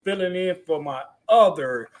filling in for my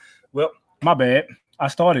other. Well, my bad. I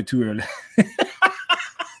started too early.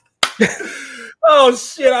 Oh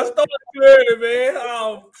shit! I started too early,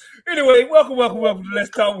 man. Anyway, welcome to Let's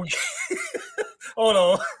Talk. Hold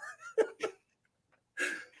on.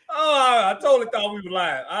 Oh, I totally thought we were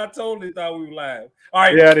live. All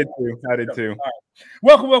right. Yeah, I did too. All right.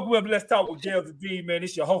 Welcome to Let's Talk with Gales and Dean, man.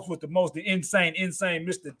 It's your host with the most, the insane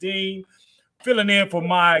Mr. Dean. Filling in for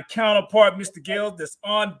my counterpart, Mr. Gales, that's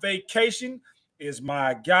on vacation, is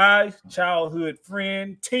my guy, childhood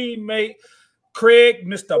friend, teammate, Craig,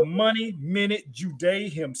 Mr. Money Minute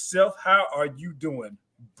Juday himself. How are you doing,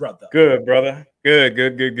 brother? Good, brother.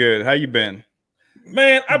 Good. How you been?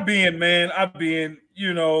 Man, I've been, by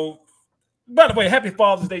the way, happy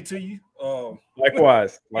Father's Day to you.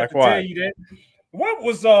 Likewise. To tell you that. What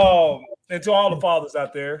was, and to all the fathers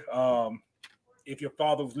out there, if your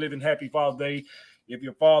father was living, happy Father's Day. If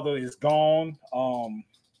your father is gone,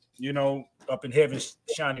 up in heaven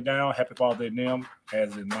shining down, happy Father's Day to them,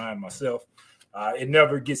 as in mine myself. It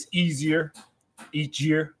never gets easier each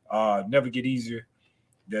year. Never get easier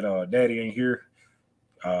that daddy ain't here.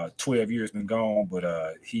 12 years been gone,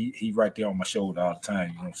 but he right there on my shoulder all the time.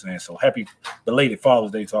 You know what I'm saying? So happy belated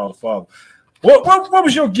Father's Day to all the fathers. What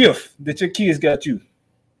was your gift that your kids got you?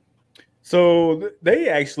 So they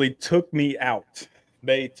actually took me out.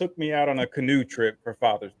 They took me out on a canoe trip for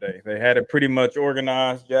Father's Day. They had it pretty much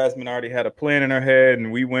organized. Jasmine already had a plan in her head,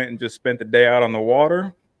 and we went and just spent the day out on the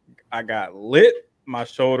water. I got lit. My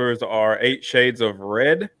shoulders are 8 shades of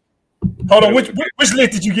red. Hold on, which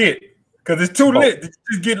lit did you get? Because it's too lit. Did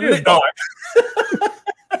you get lit? All right.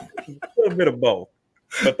 A little bit of both.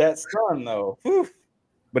 But that sun, though. Whew.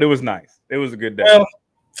 But it was nice. It was a good day. Well,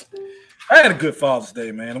 I had a good Father's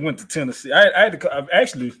Day, man. I went to Tennessee. I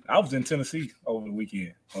was in Tennessee over the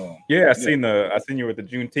weekend. I seen you with the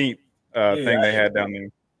Juneteenth thing they had down there.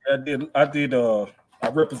 I did. I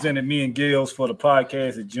represented me and Gales for the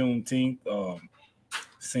podcast at Juneteenth.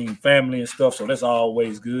 Seen family and stuff, so that's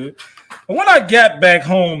always good. And when I got back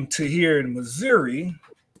home to here in Missouri,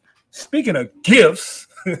 speaking of gifts,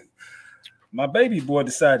 my baby boy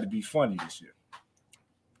decided to be funny this year.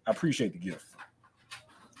 I appreciate the gift.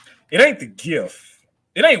 It ain't the gift.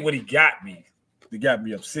 It ain't what he got me that got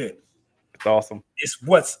me upset. It's awesome. It's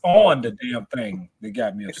what's on the damn thing that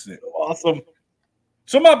got me upset. It's awesome.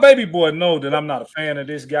 So my baby boy knows that I'm not a fan of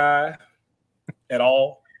this guy at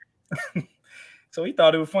all. So he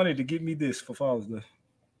thought it was funny to get me this for Father's Day.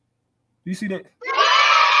 You see that?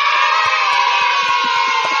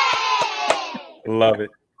 Love it.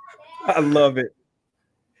 I love it.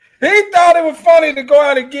 He thought it was funny to go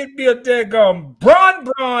out and get me a daggone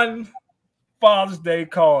Bron Father's Day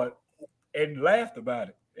card and laughed about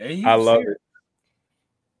it. I love it.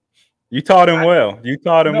 You taught him well.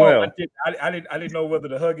 Well. I didn't know whether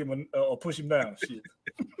to hug him or push him down. Shit.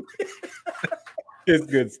 It's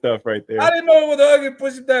good stuff right there. I didn't know whether to hug him,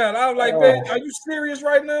 push him down. I was like, man, are you serious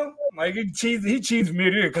right now? Like he cheesed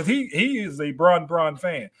me there because he is a Bron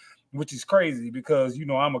fan, which is crazy because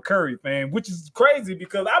I'm a Curry fan, which is crazy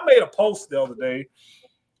because I made a post the other day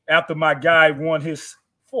after my guy won his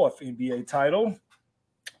fourth NBA title.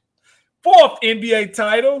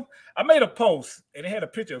 I made a post and it had a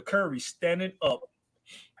picture of Curry standing up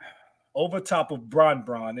over top of Bron.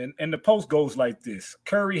 And the post goes like this.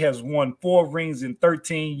 Curry has won 4 rings in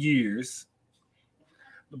 13 years.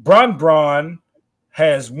 Bron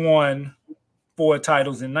has won 4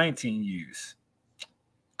 titles in 19 years.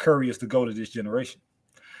 Curry is the GOAT of this generation.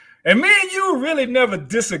 And me and you really never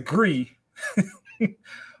disagree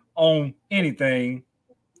on anything,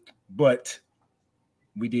 but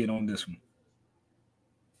we did on this one.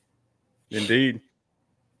 Indeed.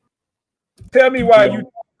 Tell me why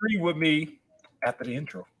you agree with me after the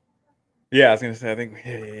intro. Yeah, I was going to say, I think,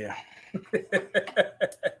 yeah.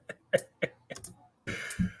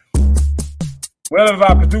 Whatever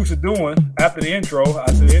our producer doing after the intro,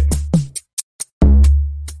 I said.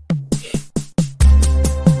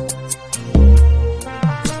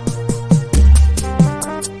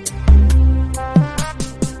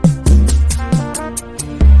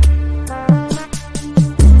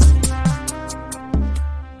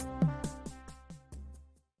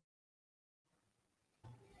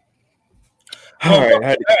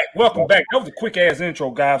 Welcome back. That was a quick ass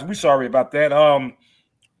intro, guys. We sorry about that.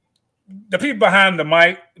 The people behind the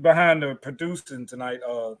mic, behind the producing tonight,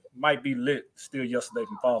 might be lit still yesterday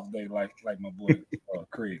from Father's Day, like my boy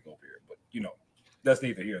Craig over here. But that's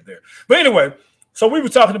neither here nor there. But anyway, so we were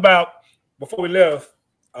talking about before we left.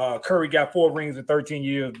 Curry got 4 rings in 13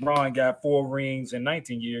 years. Bron got 4 rings in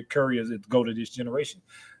 19 years. Curry is the GOAT of this generation.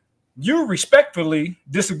 you respectfully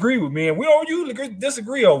disagree with me, and we don't usually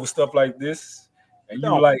disagree over stuff like this. And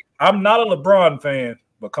you were like, I'm not a LeBron fan,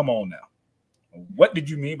 but come on now. What did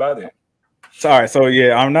you mean by that? Sorry. So,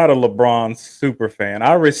 yeah, I'm not a LeBron super fan.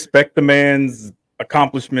 I respect the man's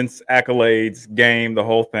accomplishments, accolades, game, the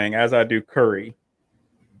whole thing, as I do Curry.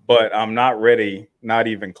 But I'm not ready, not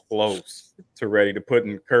even close to ready to put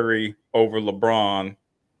in Curry over LeBron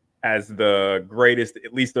as the greatest,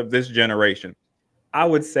 at least of this generation. I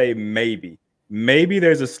would say maybe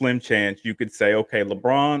there's a slim chance you could say, okay,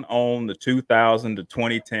 LeBron owned the 2000 to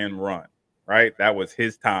 2010 run, right? That was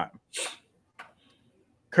his time.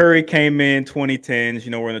 Curry came in 2010s,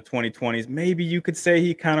 we're in the 2020s. Maybe you could say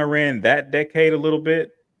he kind of ran that decade a little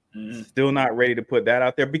bit. Mm-hmm. Still not ready to put that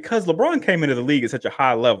out there because LeBron came into the league at such a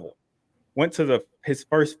high level. Went to his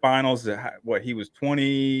first finals, he was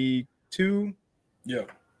 22? Yeah.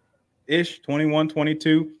 Ish, 21,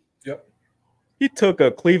 22. Yep. He took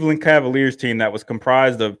a Cleveland Cavaliers team that was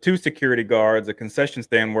comprised of 2 security guards, a concession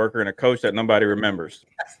stand worker, and a coach that nobody remembers.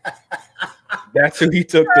 That's who he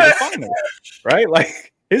took to the finals, right?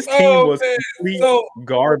 Like his team was complete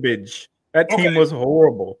garbage. That team was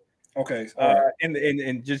horrible. Okay.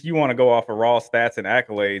 And just you want to go off of raw stats and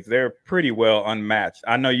accolades, they're pretty well unmatched.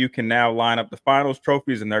 I know you can now line up the finals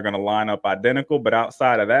trophies and they're going to line up identical, but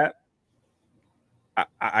outside of that,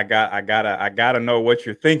 I gotta know what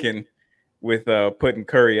you're thinking with putting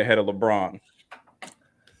Curry ahead of LeBron.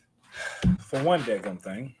 For one daggum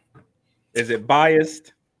thing. Is it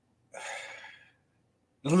biased?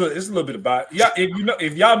 It's a little bit of bias. Yeah,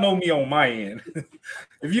 if y'all know me on my end,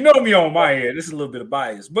 if you know me on my end, it's a little bit of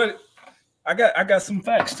bias. But I got some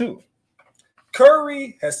facts too.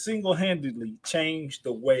 Curry has single-handedly changed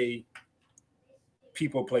the way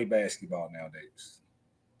people play basketball nowadays.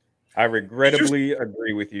 I regrettably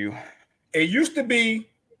agree with you. It used to be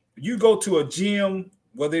you go to a gym,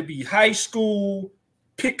 whether it be high school,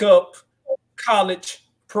 pickup, college,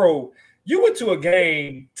 pro. You went to a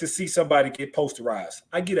game to see somebody get posterized.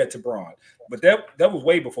 I give that to Bron, but that was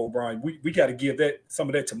way before Bron. We got to give some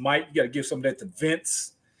of that to Mike. You got to give some of that to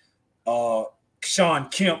Vince, Sean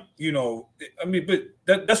Kemp. But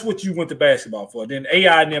that's what you went to basketball for. Then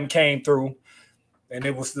AI and them came through, and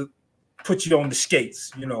it was to put you on the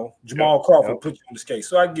skates. Jamal Crawford put you on the skates.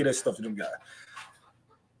 So I can give that stuff to them guys.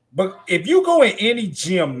 But if you go in any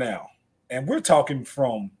gym now, and we're talking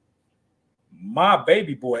from my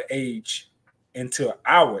baby boy age into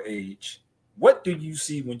our age, what do you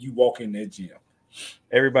see when you walk in that gym?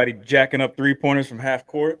 Everybody jacking up 3-pointers from half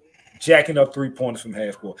court. Jacking up 3-pointers from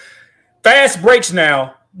half court. Fast breaks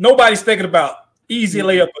now. Nobody's thinking about easy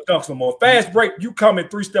layup or dunks no more. Fast break, you come in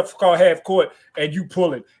 3 steps called half court and you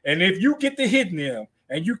pull it. And if you get the hitting them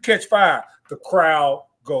and you catch fire, the crowd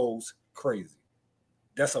goes crazy.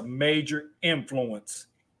 That's a major influence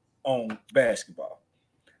on basketball.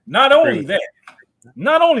 Not only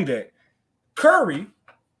that, Curry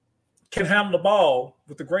can handle the ball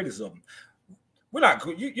with the greatest of them.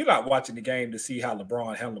 You're not watching the game to see how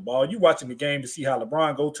LeBron handle the ball. You're watching the game to see how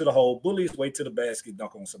LeBron go to the hole, bully his way to the basket,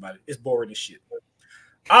 dunk on somebody. It's boring as shit.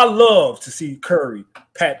 I love to see Curry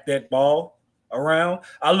pat that ball around.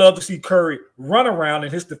 I love to see Curry run around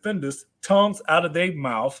and his defenders tongues out of their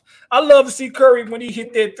mouth. I love to see Curry when he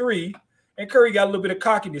hit that 3, and Curry got a little bit of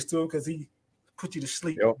cockiness to him because he put you to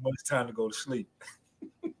sleep when it's time to go to sleep.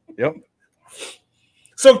 Yep.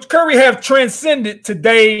 So Curry have transcended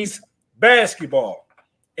today's basketball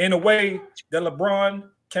in a way that LeBron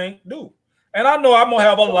can't do. And I know I'm going to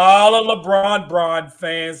have a lot of LeBron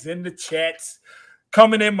fans in the chats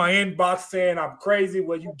coming in my inbox saying I'm crazy.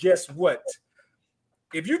 Well, you guess what?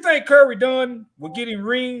 If you think Curry done with getting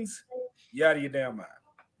rings, you out of your damn mind.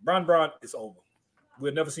 Bron is over.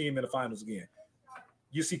 We'll never see him in the finals again.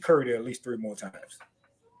 You see Curry there at least 3 more times.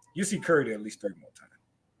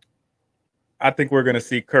 I think we're going to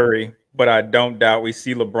see Curry, but I don't doubt we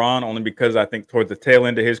see LeBron only because I think towards the tail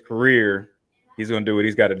end of his career, he's going to do what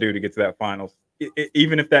he's got to do to get to that finals,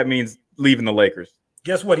 even if that means leaving the Lakers.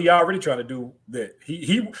 Guess what? He already trying to do that.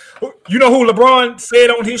 He you know who LeBron said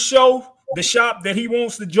on his show, the shop that he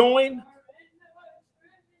wants to join?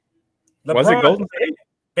 LeBron, was it Golden State?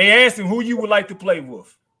 They asked him who you would like to play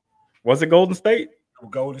with. Was it Golden State?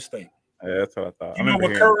 Golden State. Yeah, that's what I thought. You know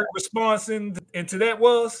what Curry's response into that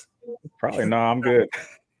was? Probably no, I'm good.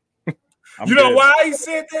 You know why he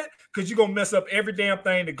said that? Because you're gonna mess up every damn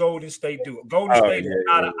thing that Golden State do. Golden State is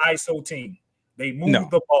not an ISO team. They move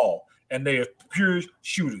the ball and they are pure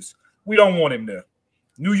shooters. We don't want him there.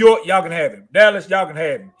 New York, y'all can have him. Dallas, y'all can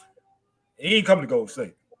have him. He ain't coming to Golden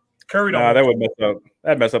State. Curry don't. That would mess up.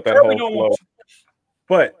 That'd mess up that whole flow.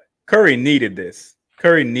 But Curry needed this.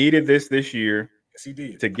 Curry needed this year. Yes, he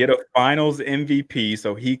did. To get a finals MVP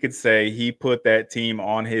so he could say he put that team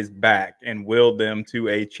on his back and willed them to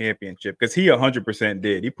a championship, because he 100%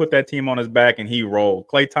 did. He put that team on his back and he rolled.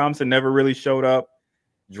 Klay Thompson never really showed up.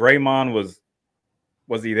 Draymond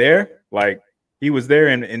was he there? Like, he was there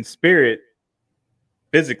in spirit,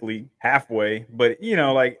 physically halfway, but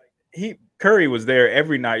like Curry was there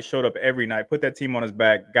every night, showed up every night, put that team on his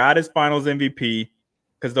back, got his finals MVP,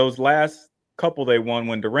 because those last couple they won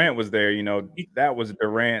when Durant was there, that was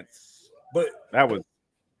Durant's. But that was.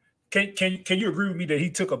 Can you agree with me that he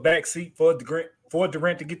took a back seat for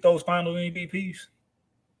Durant to get those finals MVPs?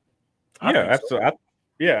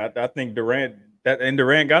 I think Durant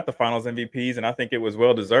got the finals MVPs, and I think it was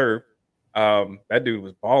well deserved. That dude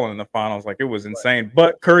was balling in the finals, like it was insane. Right.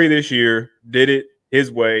 But Curry this year did it his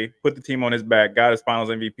way, put the team on his back, got his finals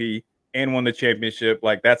MVP, and won the championship.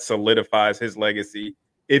 Like, that solidifies his legacy,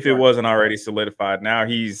 if it wasn't already solidified. Now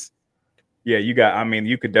you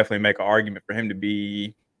could definitely make an argument for him to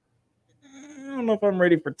be, I don't know if I'm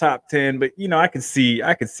ready for top 10, but I could see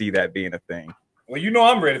that being a thing. Well,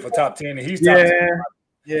 I'm ready for top 10, and he's top 10.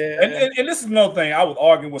 Yeah. And this is another thing. I was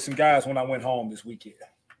arguing with some guys when I went home this weekend.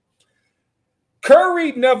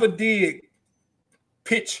 Curry never did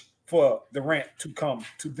pitch for Durant to come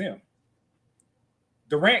to them.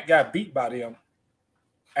 Durant got beat by them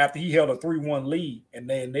after he held a 3-1 lead, and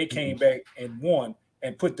then they came back and won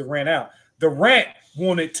and put Durant out. Durant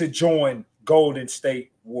wanted to join Golden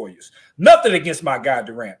State Warriors. Nothing against my guy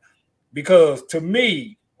Durant, because to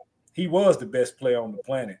me, he was the best player on the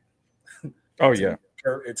planet. Oh, yeah.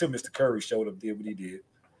 Until Mr. Curry showed up, did what he did.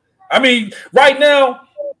 I mean, right now,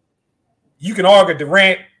 you can argue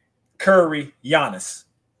Durant, Curry, Giannis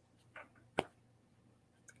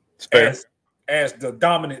as the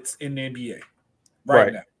dominance in the NBA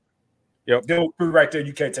right now. Yep. They'll be right there.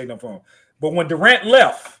 You can't take them from him. But when Durant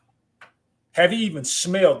left, have you even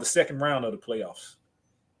smelled the second round of the playoffs?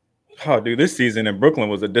 Oh, dude, this season in Brooklyn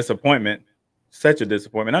was a disappointment. Such a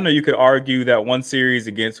disappointment. I know you could argue that one series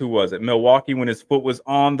against, who was it? Milwaukee, when his foot was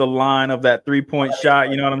on the line of that 3-point shot.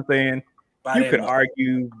 You know what I'm saying? You could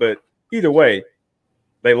argue, but either way,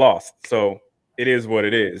 they lost. So it is what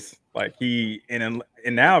it is. Like, and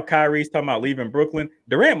now Kyrie's talking about leaving Brooklyn.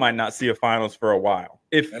 Durant might not see a finals for a while,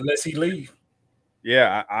 unless he leave.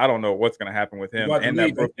 Yeah, I don't know what's going to happen with him. And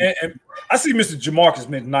I see Mr. Jamarcus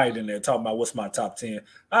McKnight in there talking about what's my top 10.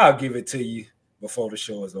 I'll give it to you before the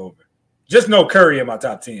show is over. Just no Curry in my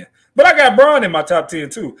top 10. But I got Bron in my top 10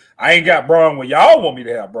 too. I ain't got Bron where y'all want me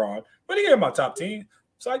to have Bron, but he in my top 10.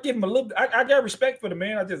 So I give him a little. I got respect for the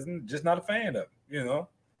man. I just not a fan of him,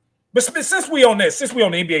 But since we on the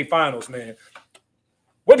NBA Finals, man,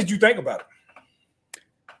 what did you think about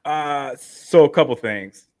it? So a couple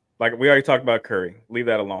things. Like, we already talked about Curry. Leave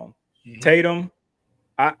that alone. Mm-hmm. Tatum,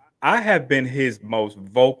 I have been his most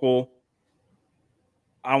vocal.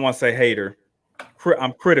 I don't want to say hater.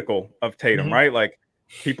 I'm critical of Tatum, mm-hmm. right? Like,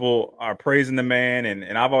 people are praising the man,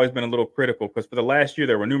 and I've always been a little critical, because for the last year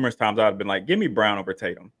there were numerous times I've been like, give me Brown over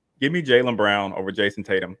Tatum. Give me Jaylen Brown over Jason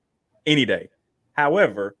Tatum any day.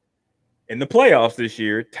 However, in the playoffs this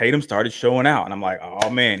year, Tatum started showing out, and I'm like,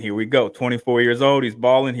 oh man, here we go. 24 years old, he's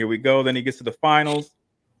balling. Here we go. Then he gets to the finals.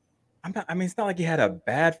 It's not like he had a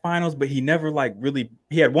bad finals, but he never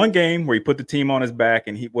he had one game where he put the team on his back,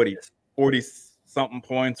 and he 40 something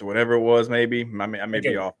points or whatever it was, maybe. I may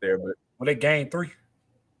be off there, but they gained 3.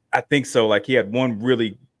 I think so. Like, he had one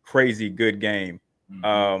really crazy good game.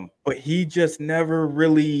 Mm-hmm. But he just never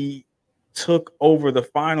really took over the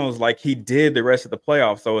finals like he did the rest of the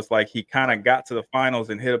playoffs. So it's like he kind of got to the finals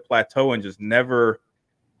and hit a plateau and just never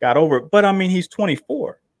got over it. But he's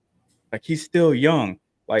 24. Like, he's still young.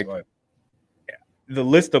 Like, the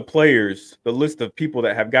list of players, the list of people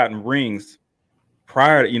that have gotten rings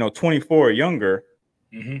prior to 24 or younger,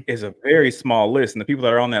 mm-hmm. is a very small list, and the people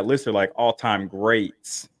that are on that list are like all-time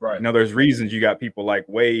greats. Right. There's reasons you got people like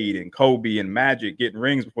Wade and Kobe and Magic getting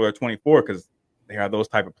rings before they're 24, because they are those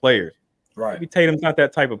type of players. Right. Maybe Tatum's not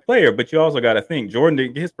that type of player, but you also got to think Jordan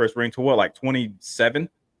didn't get his first ring to 27.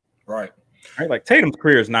 Right. Like, Tatum's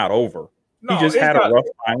career is not over. No, he just had a rough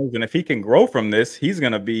finals, and if he can grow from this, he's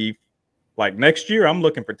gonna be like, next year. I'm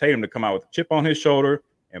looking for Tatum to come out with a chip on his shoulder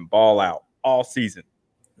and ball out all season.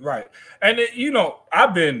 Right. And,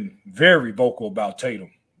 I've been very vocal about Tatum.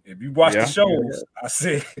 If you watch the shows, I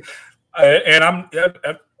said, and I'm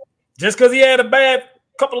just because he had a bad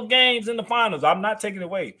couple of games in the finals, I'm not taking it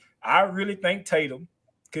away. I really think Tatum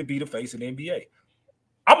could be the face of the NBA.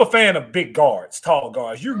 I'm a fan of big guards, tall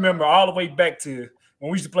guards. You remember all the way back to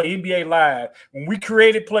when we used to play NBA Live, when we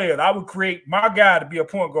created players, I would create my guy to be a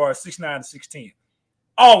point guard, 6'9" to 6'10".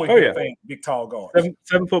 Always been a fan of big, tall guards.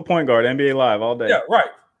 7-foot point guard, NBA Live all day. Yeah, right.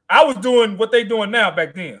 I was doing what they doing now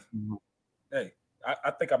back then. Mm-hmm. Hey,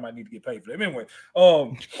 I think I might need to get paid for them. Anyway,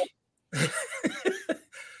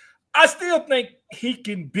 I still think he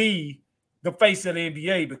can be the face of the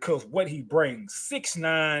NBA because what he brings,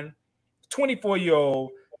 6'9",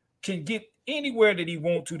 24-year-old, can get anywhere that he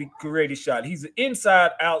wants to create a shot. He's an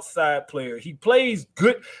inside-outside player. He plays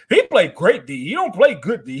good. He played great D. He don't play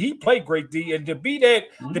good D. He played great D. And to be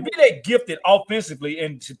that gifted offensively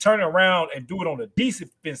and to turn around and do it on a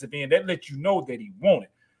defensive end, that lets you know that he wants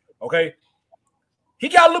it. Okay. He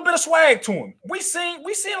got a little bit of swag to him. We seen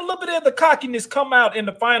a little bit of the cockiness come out in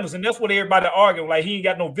the finals, and that's what everybody arguing, like he ain't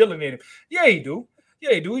got no villain in him. Yeah, he do.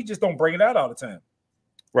 He just don't bring it out all the time.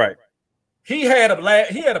 Right. He had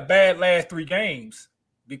a bad last 3 games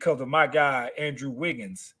because of my guy Andrew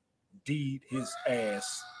Wiggins D'd his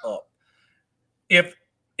ass up. If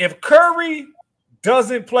Curry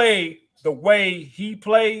doesn't play the way he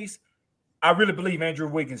plays, I really believe Andrew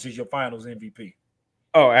Wiggins is your Finals MVP.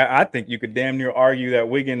 Oh, I think you could damn near argue that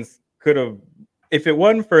Wiggins could have, if it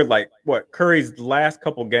wasn't for Curry's last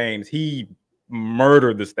couple games, he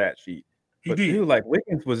murdered the stat sheet. He did. Dude,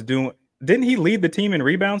 Wiggins was doing. Didn't he lead the team in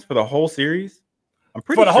rebounds for the whole series? I'm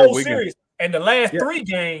pretty sure. For the whole series. And the last 3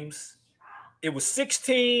 games, it was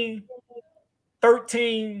 16,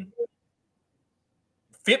 13,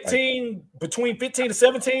 15, between 15 to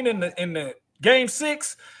 17 in the game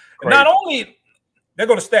 6. Not only, there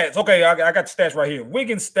go the stats. Okay, I got the stats right here.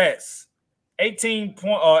 Wiggins stats,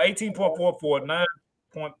 18.4 for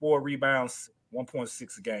 9.4 rebounds,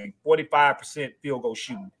 1.6 a game, 45% field goal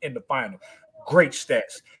shooting in the final. Great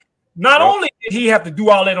stats. Not only did he have to do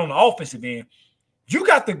all that on the offensive end, you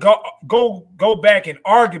got to go back and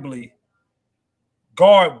arguably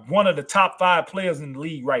guard one of the top 5 players in the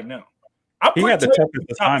league right now. He had the toughest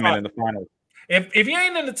assignment in the finals. If he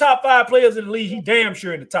ain't in the top 5 players in the league, he damn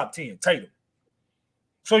sure in the top 10. Tatum.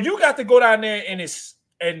 So you got to go down there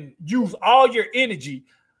and use all your energy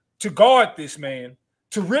to guard this man,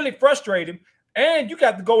 to really frustrate him. And you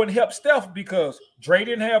got to go and help Steph because Dre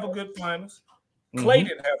didn't have a good finals. Clay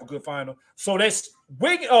didn't have a good final. So that's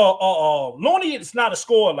Looney is not a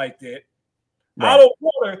scorer like that. Right. Out of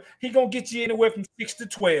water, he gonna get you anywhere from 6 to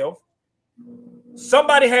 12.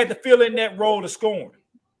 Somebody had to fill in that role of scoring.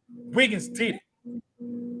 Wiggins did it.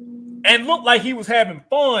 And looked like he was having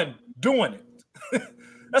fun doing it.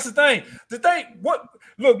 That's the thing.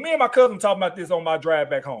 Look, me and my cousin talking about this on my drive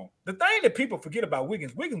back home. The thing that people forget about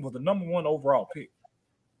Wiggins was the number 1 overall pick.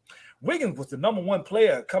 Wiggins was the number 1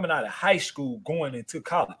 player coming out of high school going into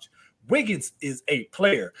college. Wiggins is a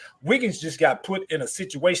player. Wiggins just got put in a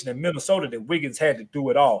situation in Minnesota that Wiggins had to do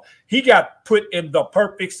it all. He got put in the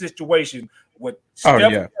perfect situation with Steph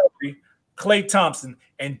Curry, Klay Thompson,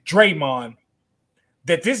 and Draymond,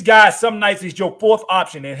 that this guy some nights is your 4th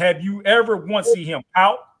option. And have you ever once see him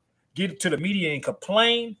out, get to the media and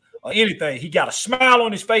complain or anything? He got a smile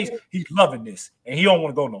on his face. He's loving this, and he don't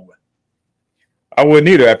want to go nowhere. I wouldn't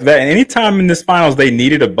either after that. And anytime in this finals they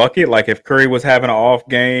needed a bucket, like if Curry was having an off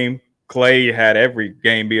game, Clay had every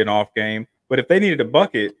game be an off game. But if they needed a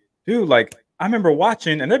bucket, dude, I remember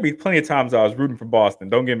watching, and there'd be plenty of times I was rooting for Boston.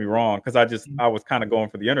 Don't get me wrong, because I was kind of going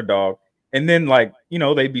for the underdog. And then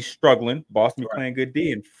they'd be struggling. Boston be playing good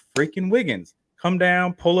D, and freaking Wiggins come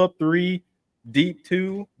down, pull up 3, deep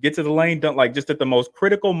 2, get to the lane, dunk just at the most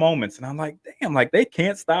critical moments. And I'm like, damn, they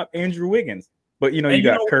can't stop Andrew Wiggins. But, you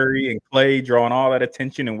got Curry and Clay drawing all that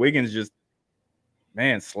attention, and Wiggins just,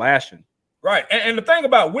 slashing. Right. And the thing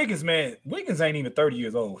about Wiggins, man, Wiggins ain't even 30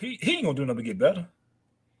 years old. He ain't going to do nothing to get better.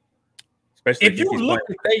 Especially if you look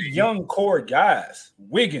at they young core guys,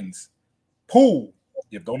 Wiggins, Poole,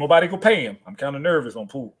 if don't nobody go pay him, I'm kind of nervous on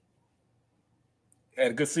Poole. He had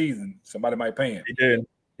a good season. Somebody might pay him.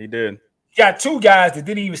 He did. He got 2 guys that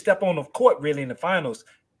didn't even step on the court really in the finals.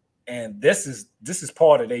 And this is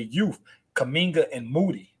part of their youth. Kuminga and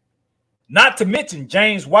Moody. Not to mention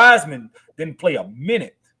James Wiseman didn't play a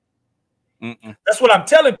minute. That's what I'm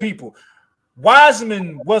telling people.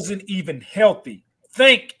 Wiseman wasn't even healthy.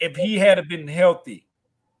 Think if he had been healthy,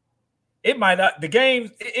 it might not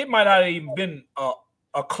have even been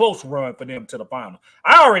a close run for them to the final.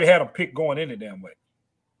 I already had them picked going in the damn way.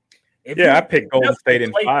 I picked Golden State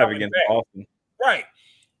in 5 against Boston. Right.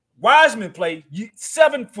 Wiseman played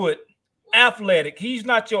 7 foot. Athletic. He's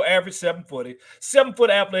not your average 7-footer. 7-foot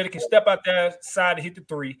athletic, can step out there side and hit the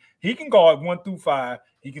 3. He can guard 1 through 5.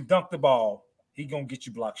 He can dunk the ball. He gonna get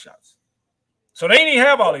you block shots. So they didn't even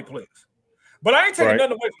have all their players. But I ain't taking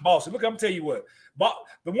nothing away from Boston. Look, I'm gonna tell you what.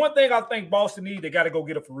 The one thing I think Boston need, they got to go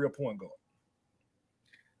get a for real point guard.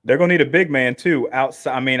 They're gonna need a big man too.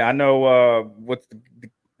 Outside, I mean, I know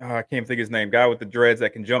I can't think of his name. Guy with the dreads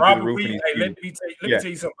that can jump through the roof. Hey, let me tell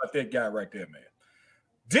you something about that guy right there, man.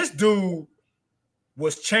 This dude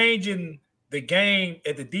was changing the game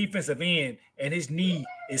at the defensive end, and his knee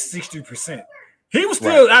is 60%. He was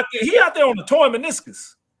still out there. He out there on the torn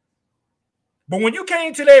meniscus. But when you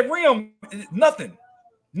came to that rim, nothing.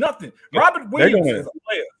 Robert Williams is a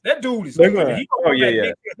player. That dude is good. He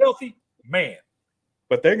healthy, man.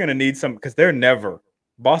 But they're going to need some because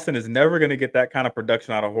Boston is never going to get that kind of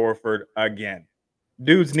production out of Horford again.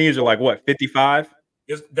 Dude's knees are like what, 55?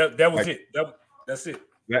 That was it. That's it.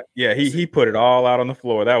 He put it all out on the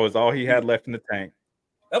floor. That was all he had left in the tank.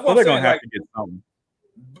 That's what they're going to have to get something.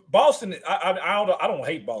 Boston, I don't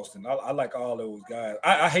hate Boston. I like all those guys.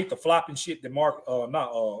 I hate the flopping shit that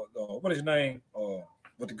what is his name?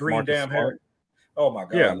 With the green Marcus damn Smart. Hair. Oh my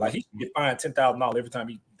god! Yeah. Like he can get fined $10,000 every time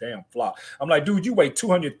he damn flop. I'm like, dude, you weigh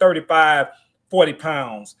 235, 40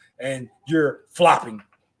 pounds, and you're flopping.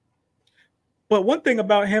 But one thing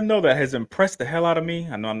about him though that has impressed the hell out of me.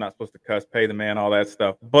 I know I'm not supposed to cuss, pay the man, all that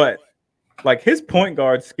stuff, but like his point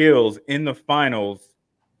guard skills in the finals,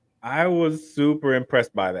 I was super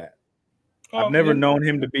impressed by that. I've never known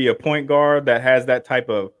him to be a point guard that has that type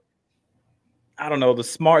of, I don't know,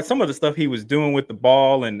 some of the stuff he was doing with the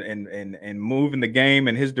ball and moving the game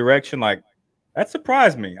in his direction, like that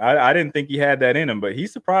surprised me. I didn't think he had that in him, but he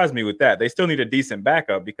surprised me with that. They still need a decent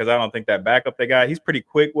backup because I don't think that backup they got, he's pretty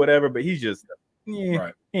quick, whatever, but he's just, he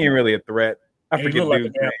ain't really a threat. He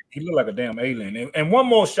looked like a damn alien. And one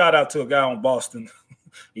more shout out to a guy on Boston.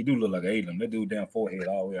 He do look like an alien. That dude damn forehead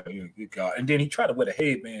all the way out here. Good God. And then he tried to wear the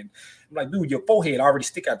headband. I'm like, dude, your forehead already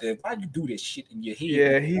stick out there. Why you do this shit in your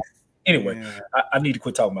head? Yeah, Anyway, I need to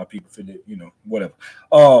quit talking about people for that, whatever.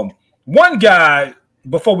 One guy,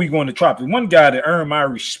 before we go into Tropics, one guy that earned my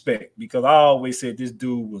respect because I always said this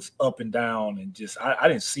dude was up and down and just I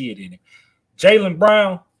didn't see it in him. Jaylen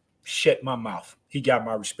Brown shut my mouth. He got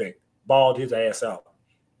my respect. Balled his ass out.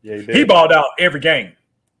 Yeah, he did. He balled out every game.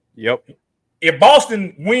 Yep. If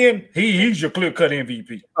Boston win, he's your clear-cut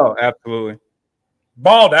MVP. Oh, absolutely.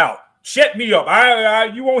 Balled out. Shut me up.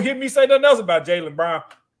 You won't hear me say nothing else about Jaylen Brown.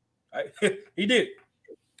 He did.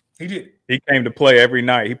 He came to play every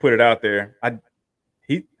night. He put it out there.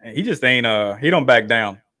 He just ain't he don't back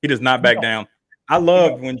down. He does not back down. I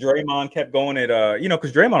loved when Draymond kept going at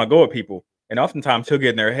because Draymond will go at people, and oftentimes he'll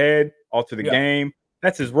get in their head, alter the game.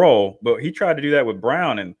 That's his role. But he tried to do that with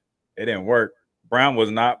Brown, and it didn't work. Brown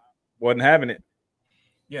wasn't having it.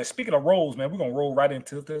 Yeah, speaking of roles, man, we're gonna roll right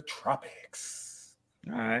into the Tropics.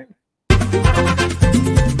 All right.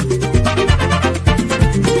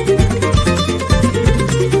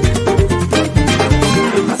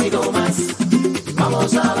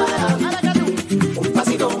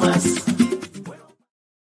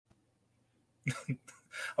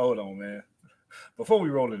 Hold on, man. Before we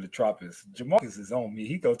roll into Tropics, Jamarcus is on me.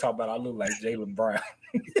 He gonna talk about I look like Jaylen Brown.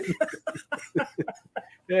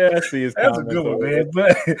 Yeah, I see his That's a good one, man.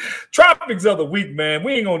 But Tropics of the week, man.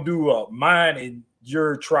 We ain't gonna do mine and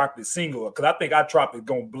your Tropic single because I think our Tropic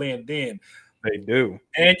gonna blend in. They do.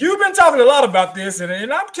 And you've been talking a lot about this, and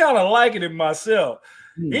I'm kind of liking it myself.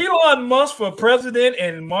 Elon Musk for president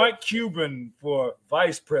and Mark Cuban for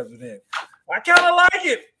vice president. I kind of like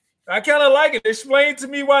it. Explain to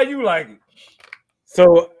me why you like it.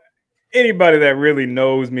 So anybody that really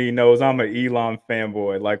knows me knows I'm an Elon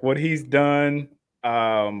fanboy. Like what he's done,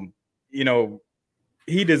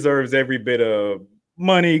 he deserves every bit of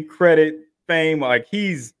money, credit, fame. Like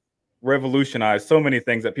he's revolutionized so many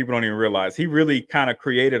things that people don't even realize. He really kind of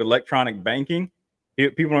created electronic banking.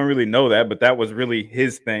 People don't really know that, but that was really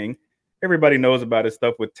his thing. Everybody knows about his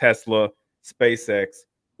stuff with Tesla, SpaceX,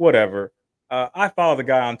 whatever. I follow the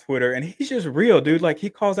guy on Twitter, and he's just real, dude. Like he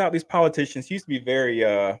calls out these politicians. He used to be very,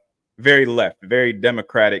 very left, very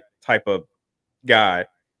democratic type of guy,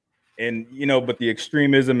 and but the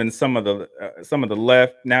extremism and some of the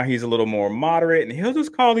left. Now he's a little more moderate, and he'll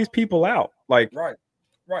just call these people out, like right.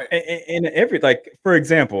 And for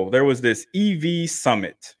example, there was this EV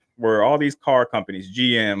summit where all these car companies,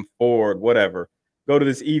 GM, Ford, whatever, go to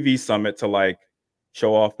this EV summit to like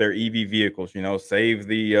show off their EV vehicles, save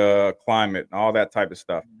the climate and all that type of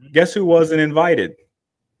stuff. Mm-hmm. Guess who wasn't invited?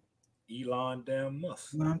 Elon damn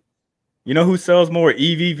Musk. You know who sells more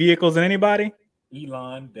EV vehicles than anybody?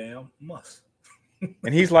 Elon damn Musk.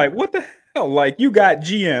 And he's like, what the hell? Like you got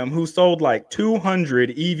GM who sold like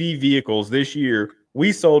 200 EV vehicles this year.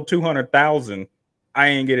 We sold 200,000. I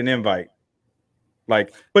ain't get an invite.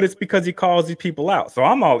 Like, but it's because he calls these people out. So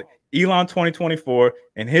I'm all Elon 2024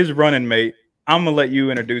 and his running mate. I'm gonna let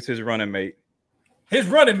you introduce his running mate. His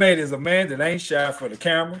running mate is a man that ain't shy for the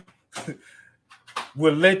camera.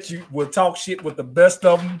 will talk shit with the best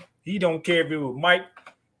of them. He don't care if it was Mike,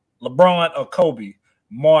 LeBron, or Kobe.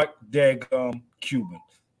 Mark Daggum Cuban.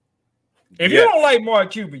 If you don't like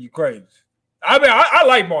Mark Cuban, you crazy. I mean, I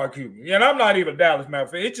like Mark Cuban, and I'm not even a Dallas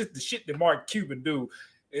Mavericks fan. It's just the shit that Mark Cuban do.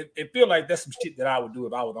 It feel like that's some shit that I would do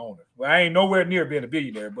if I was the owner. Well, I ain't nowhere near being a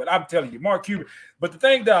billionaire, but I'm telling you, Mark Cuban. But the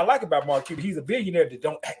thing that I like about Mark Cuban, he's a billionaire that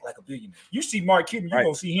don't act like a billionaire. You see Mark Cuban, you're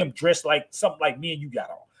gonna see him dressed like something like me and you got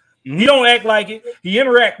on. Mm-hmm. He don't act like it.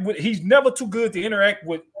 He's never too good to interact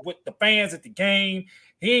with the fans at the game.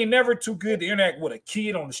 He ain't never too good to interact with a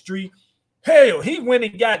kid on the street. Hell, he went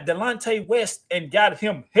and got Delonte West and got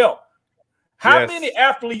him help. How many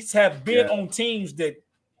athletes have been on teams that,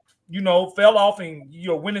 fell off and,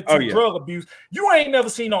 went into drug abuse? You ain't never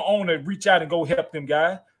seen an owner reach out and go help them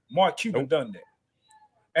guys. Mark Cuban done that.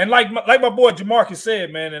 And like my boy Jamarcus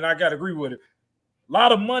said, man, and I got to agree with it, a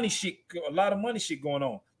lot of money shit going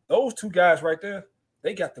on. Those two guys right there,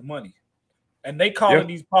 they got the money. And they calling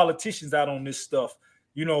these politicians out on this stuff,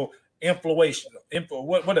 inflation,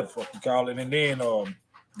 whatever the fuck you call it. And then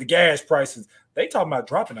the gas prices, they talking about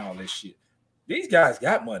dropping all this shit. These guys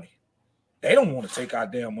got money. They don't want to take our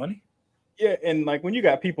damn money. Yeah, and like when you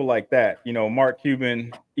got people like that, Mark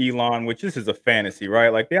Cuban, Elon, which this is a fantasy, right?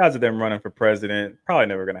 Like the odds of them running for president, probably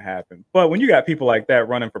never going to happen. But when you got people like that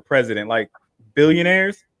running for president, like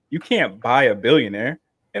billionaires, you can't buy a billionaire.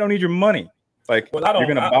 They don't need your money. Like you're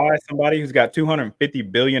going to buy somebody who's got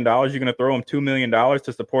 $250 billion. You're going to throw him $2 million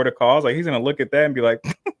to support a cause. Like he's going to look at that and be like,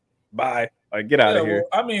 bye. Like, get out of here.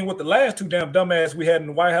 Well, I mean, with the last two damn dumbass we had in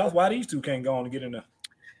the White House, why these two can't go on and get in there?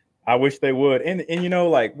 I wish they would. And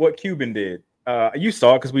like what Cuban did, you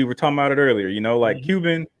saw it because we were talking about it earlier.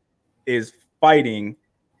 Cuban is fighting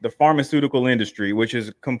the pharmaceutical industry, which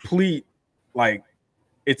is complete, like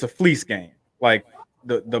it's a fleece game. Like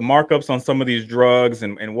the markups on some of these drugs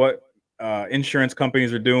and what insurance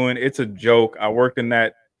companies are doing, it's a joke. I worked in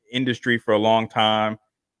that industry for a long time.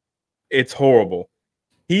 It's horrible.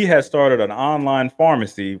 He has started an online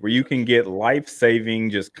pharmacy where you can get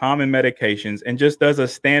life-saving, just common medications and just does a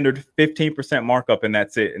standard 15% markup and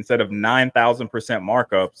that's it, instead of 9,000%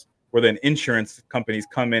 markups where then insurance companies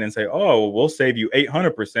come in and say, oh, we'll save you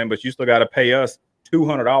 800%, but you still got to pay us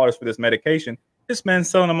 $200 for this medication. This man's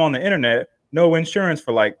selling them on the internet, no insurance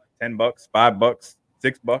for like $10, $5,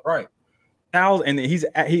 $6. Right. And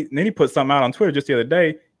then he put something out on Twitter just the other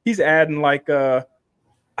day. He's adding like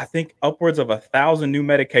I think upwards of 1,000 new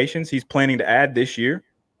medications he's planning to add this year.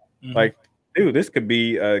 Mm-hmm. Like, dude, this could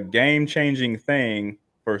be a game-changing thing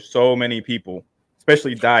for so many people,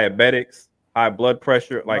 especially diabetics, high blood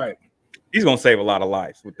pressure. Like, he's going to save a lot of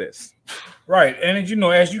lives with this. Right. And,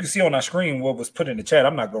 as you can see on our screen, what was put in the chat,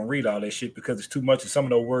 I'm not going to read all that shit because it's too much. And some of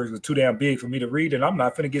those words are too damn big for me to read. And I'm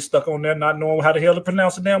not going to get stuck on there not knowing how the hell to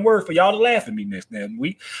pronounce a damn word for y'all to laugh at me next damn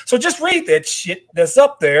week. So just read that shit that's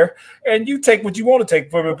up there and you take what you want to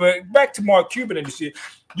take from it. But back to Mark Cuban and the shit,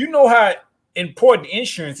 you know how important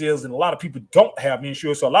insurance is, and a lot of people don't have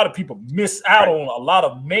insurance. So a lot of people miss out on a lot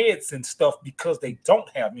of meds and stuff because they don't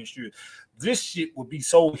have insurance. This shit would be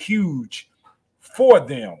so huge for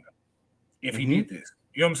them if he did this.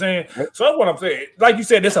 You know what I'm saying? So that's what I'm saying. Like you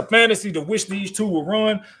said, it's a fantasy to wish these two would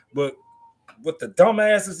run, but with the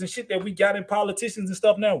dumbasses and shit that we got in politicians and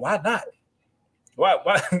stuff now, why not?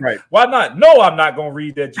 Why not? No, I'm not gonna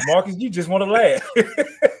read that, Jamarcus. You just want to laugh.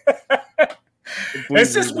 And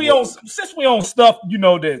since we on stuff,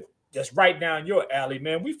 that's right down your alley,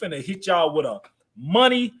 man, we finna hit y'all with a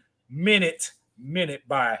money minute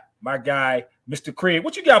by my guy, Mr. Craig.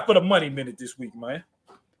 What you got for the money minute this week, man?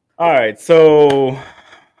 All right, so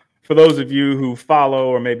for those of you who follow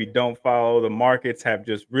or maybe don't follow, the markets have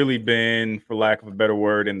just really been, for lack of a better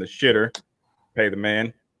word, in the shitter. Pay the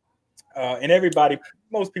man. And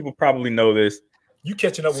most people probably know this. You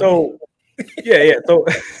catching up with me. Yeah.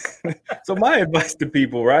 So my advice to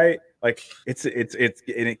people, right? Like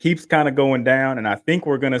it keeps kind of going down, and I think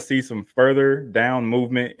we're gonna see some further down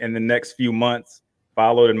movement in the next few months,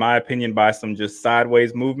 followed, in my opinion, by some just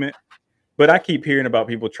sideways movement. But I keep hearing about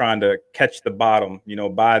people trying to catch the bottom,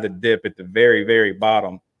 buy the dip at the very, very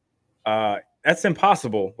bottom. That's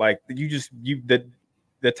impossible. Like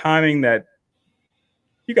the timing that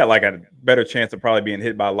you got like a better chance of probably being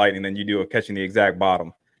hit by lightning than you do of catching the exact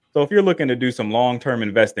bottom. So if you're looking to do some long-term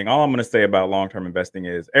investing, all I'm going to say about long-term investing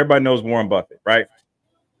is everybody knows Warren Buffett, right?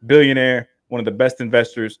 Billionaire, one of the best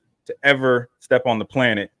investors to ever step on the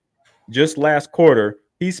planet. Just last quarter,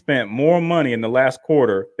 he spent more money in the last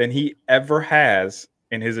quarter than he ever has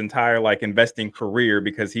in his entire investing career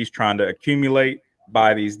because he's trying to accumulate,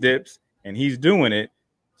 buy these dips, and he's doing it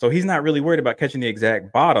So he's not really worried about catching the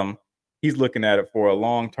exact bottom. He's looking at it for a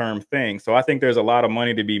long-term thing. So I think there's a lot of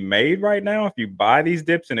money to be made right now if you buy these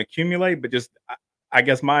dips and accumulate. But just, I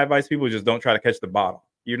guess my advice, people, just don't try to catch the bottom.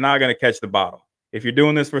 You're not going to catch the bottom. If you're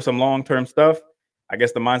doing this for some long-term stuff, I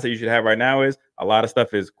guess the mindset you should have right now is a lot of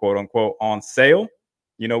stuff is quote unquote on sale.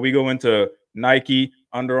 You know, we go into Nike,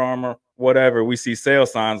 Under Armour, whatever. We see sale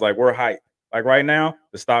signs like we're hyped. Like right now,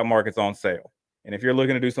 the stock market's on sale. And if you're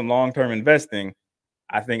looking to do some long-term investing,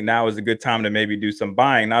 I think now is a good time to maybe do some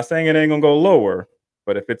buying. Not saying it ain't gonna go lower,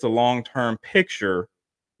 but if it's a long-term picture,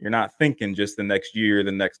 you're not thinking just the next year,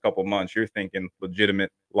 the next couple months. You're thinking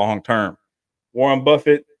legitimate long-term. Warren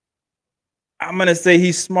Buffett, I'm gonna say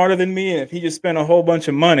he's smarter than me, and if he just spent a whole bunch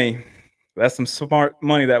of money, that's some smart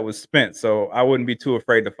money that was spent. So I wouldn't be too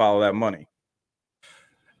afraid to follow that money.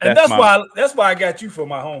 And that's why I got you for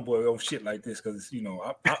my homeboy on shit like this, because you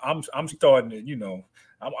know I'm starting to, you know,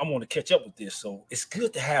 I want to catch up with this. So it's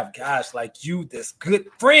good to have guys like you that's good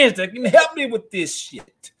friends that can help me with this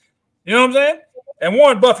shit. You know what I'm saying? And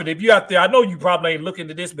Warren Buffett, if you're out there, I know you probably ain't looking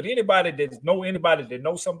to this, but anybody that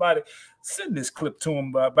knows somebody, send this clip to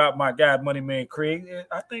him about my guy, Money Man Craig.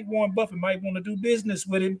 I think Warren Buffett might want to do business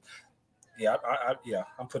with him. Yeah,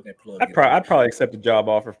 I'm putting that plug. I'd probably accept a job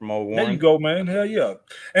offer from old Warren. There you go, man. Hell yeah.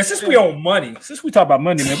 And since we on money, since we talk about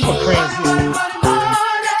money, man, we're gonna transition.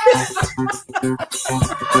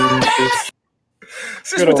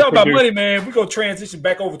 Since we talk about money, man, we're gonna transition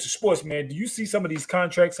back over to sports, man. Do you see some of these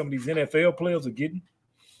contracts some of these NFL players are getting?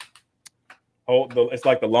 It's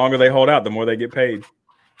like the longer they hold out, the more they get paid.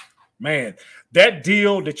 Man, that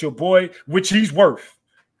deal that your boy, which he's worth,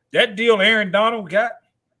 that deal Aaron Donald got.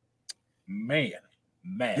 Man,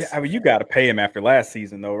 massive. Yeah, I mean, you got to pay him after last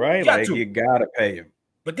season, though, right? You got to pay him.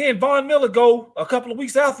 But then Von Miller go a couple of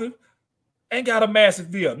weeks after and got a massive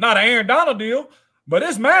deal. Not an Aaron Donald deal, but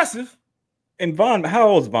it's massive. And how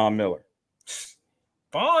old is Von Miller?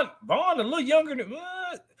 Von a little younger than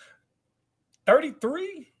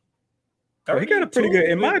 33. Well, he got a pretty good,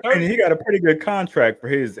 in my opinion, he got a pretty good contract for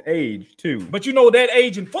his age too. But you know that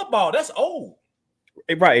age in football, that's old.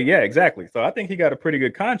 Right, yeah, exactly. So I think he got a pretty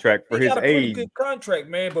good contract for his age. Good contract,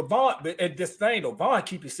 man. But at this thing though, Von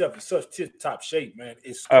keep himself in such tip-top shape, man.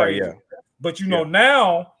 It's crazy. Oh, yeah. But you know,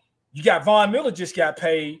 now you got Von Miller just got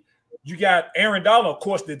paid. You got Aaron Donald, of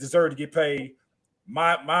course, that deserve to get paid.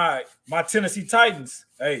 My Tennessee Titans.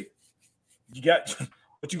 Hey, you got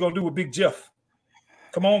what you gonna do with Big Jeff?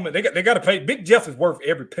 Come on, man. They got to pay. Big Jeff is worth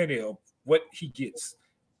every penny of what he gets,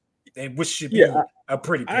 and which should be a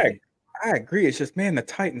pretty penny. I agree. It's just, man, the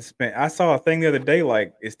Titans spent. I saw a thing the other day.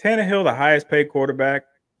 Like, is Tannehill the highest paid quarterback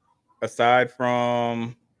aside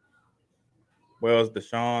from? Well, is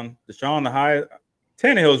Deshaun the highest?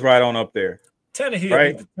 Tannehill's right on up there. Tannehill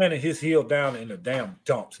right? Needs to turn his heel down in the damn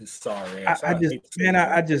dumps. His sorry ass. I don't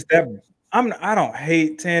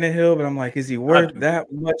hate Tannehill, but I'm like, is he worth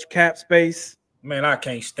that much cap space? Man, I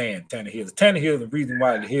can't stand Tannehill. Tannehill is the reason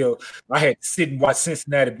why I had to sit and watch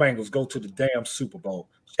Cincinnati Bengals go to the damn Super Bowl.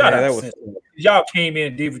 Y'all came in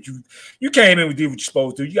and did what you came in and did what you're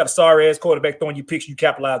supposed to. You got a sorry ass quarterback throwing you picks, you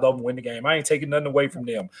capitalized over and win the game. I ain't taking nothing away from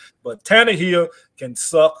them. But Tannehill can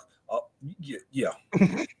suck. Yeah.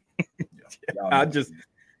 A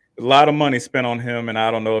lot of money spent on him, and I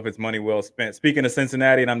don't know if it's money well spent. Speaking of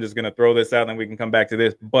Cincinnati, and I'm just gonna throw this out and we can come back to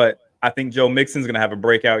this, but I think Joe Mixon's gonna have a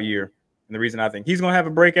breakout year. And the reason I think he's going to have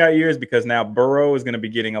a breakout year is because now Burrow is going to be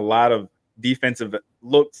getting a lot of defensive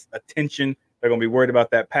looks, attention. They're going to be worried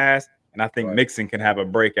about that pass. And I think Mixon can have a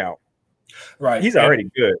breakout. Right. He's already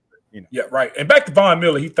good. You know. Yeah, right. And back to Von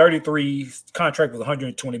Miller, he's 33. His contract was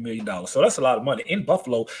 $120 million. So that's a lot of money in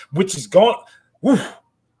Buffalo, which is gone.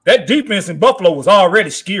 That defense in Buffalo was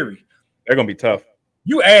already scary. They're going to be tough.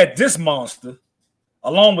 You add this monster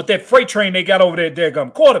along with that freight train they got over there,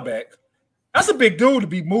 quarterback. That's a big dude to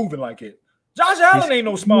be moving like it. Josh Allen ain't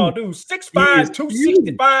no small dude. 6'5",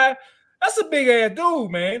 265. That's a big ass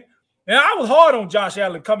dude, man. And I was hard on Josh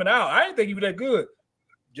Allen coming out. I didn't think he was that good.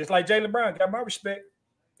 Just like Jaylen Brown, got my respect.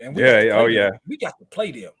 And we got to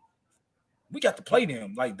play them. We got to play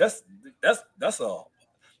them. Like that's a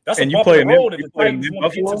you play them road if the Titans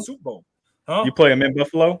want to get to the Super Bowl. Huh? You play them in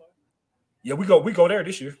Buffalo? Yeah, we go there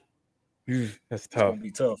this year. That's tough. It's gonna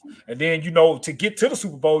be tough. And then to get to the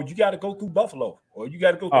Super Bowl, you got to go through Buffalo, or you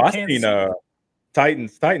got to go through Kansas City.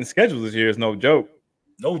 Titans schedule this year is no joke.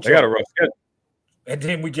 No joke. They got a rough schedule. And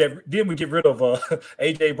then we get rid of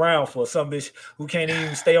AJ Brown for some bitch who can't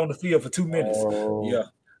even stay on the field for 2 minutes. Yeah.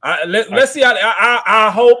 Let's see.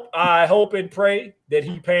 I hope and pray that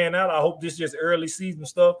he pan out. I hope this is just early season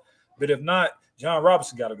stuff. But if not, John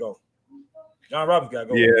Robinson got to go. John Robinson got to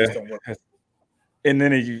go. Yeah. And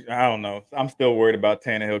then I don't know. I'm still worried about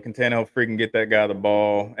Tannehill. Can Tannehill freaking get that guy the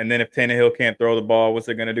ball? And then if Tannehill can't throw the ball, what's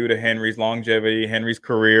it going to do to Henry's longevity, Henry's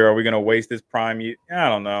career? Are we going to waste his prime? I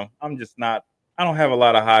don't know. I'm just not. I don't have a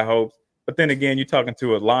lot of high hopes. But then again, you're talking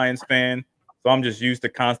to a Lions fan, so I'm just used to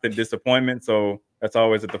constant disappointment. So that's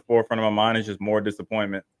always at the forefront of my mind is just more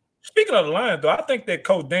disappointment. Speaking of the Lions, though, I think that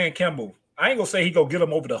Coach Dan Campbell, I ain't gonna say he gonna get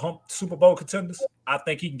them over the hump, Super Bowl contenders. I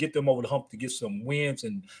think he can get them over the hump to get some wins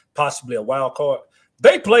and possibly a wild card.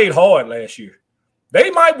 They played hard last year. They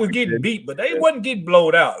might was getting beat, but they wasn't getting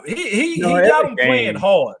blowed out. He got them playing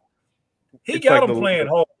hard. He got them playing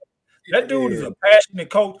hard. That dude is a passionate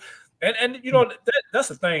coach. And you know, that's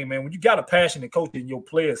the thing, man. When you got a passionate coach and your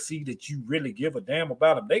players see that you really give a damn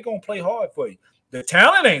about them, they gonna play hard for you. The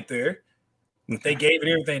talent ain't there, but they gave it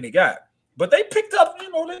everything they got. But they picked up, you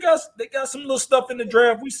know, they got some little stuff in the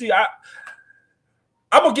draft. We see.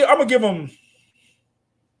 I'm gonna give them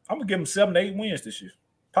 7 to 8 wins this year,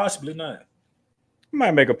 possibly 9. He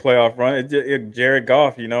might make a playoff run. Jared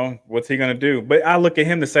Goff, you know, what's he going to do? But I look at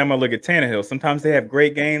him the same way I look at Tannehill. Sometimes they have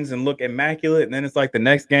great games and look immaculate, and then it's like the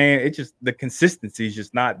next game, it's just the consistency is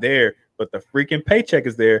just not there. But the freaking paycheck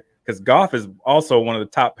is there because Goff is also one of the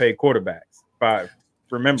top paid quarterbacks. If I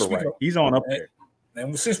remember right, he's on up there.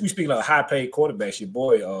 And since we speak of high paid quarterbacks, your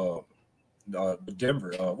boy,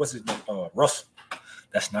 Denver, what's his name? Russ.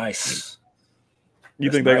 That's nice. You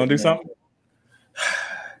think they're going to do something?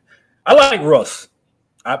 I like Russ.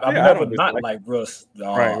 I've never not like Russ.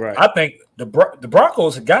 Right. I think the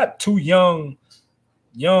Broncos got 2 young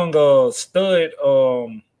stud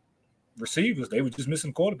receivers. They were just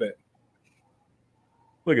missing quarterback.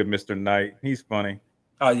 Look at Mr. Knight. He's funny.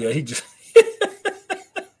 Oh yeah, he's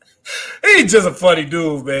just a funny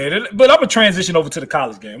dude, man. But I'm gonna transition over to the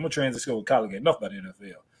college game. Enough about the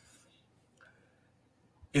NFL.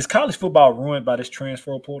 Is college football ruined by this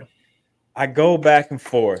transfer portal? I go back and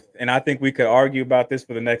forth, and I think we could argue about this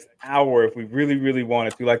for the next hour if we really, really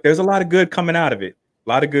wanted to. Like, there's a lot of good coming out of it.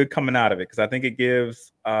 Because I think it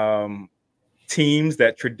gives teams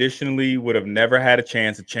that traditionally would have never had a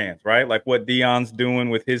chance, right? Like what Deion's doing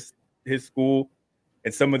with his school,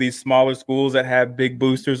 and some of these smaller schools that have big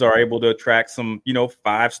boosters are able to attract some,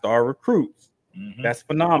 5-star recruits. Mm-hmm. That's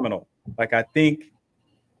phenomenal. Like, I think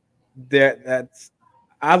that's.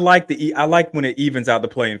 I like when it evens out the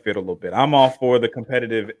playing field a little bit. I'm all for the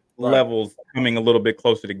competitive levels coming a little bit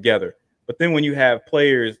closer together. But then when you have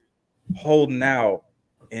players holding out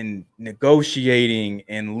and negotiating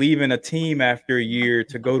and leaving a team after a year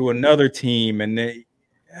to go to another team, and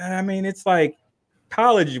it's like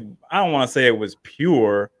college. I don't want to say it was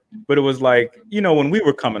pure, but it was like, when we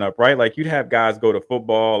were coming up, right? Like you'd have guys go to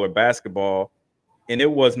football or basketball, and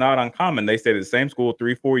it was not uncommon. They stayed at the same school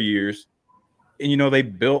 3-4 years. And, they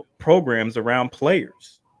built programs around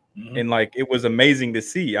players. Mm-hmm. And, it was amazing to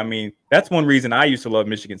see. I mean, that's one reason I used to love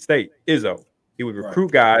Michigan State. Izzo. He would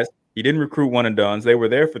recruit guys. He didn't recruit one and dones. They were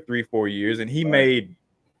there for 3-4 years. And he made,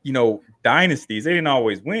 dynasties. They didn't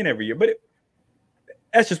always win every year. But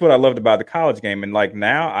that's just what I loved about the college game. And,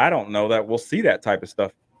 now, I don't know that we'll see that type of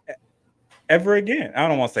stuff ever again. I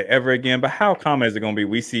don't want to say ever again, but how common is it going to be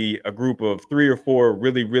we see a group of 3 or 4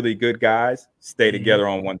 really, really good guys stay together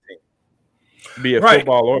on one team? Be it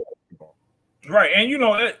football or basketball. Right.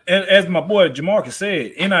 And, as my boy Jamarcus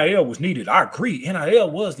said, NIL was needed. I agree.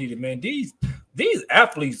 NIL was needed, man. These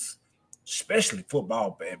athletes, especially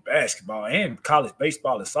football and basketball and college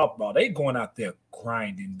baseball and softball, they going out there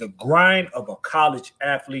grinding. The grind of a college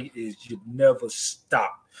athlete is you never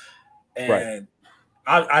stop. And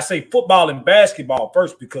I say football and basketball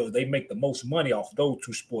first because they make the most money off those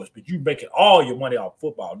 2 sports, but you making all your money off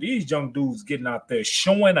football. These young dudes getting out there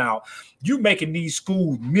showing out. You making these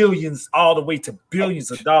schools millions all the way to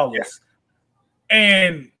billions of dollars,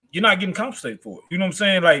 and you're not getting compensated for it. You know what I'm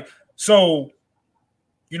saying? Like, so,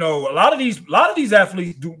 a lot of these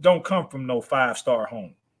athletes don't come from no 5-star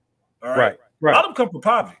home. All right. A lot of them come from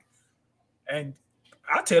poverty, and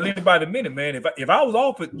I tell anybody in a minute, man. If I was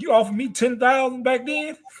offered me $10,000 back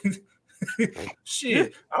then,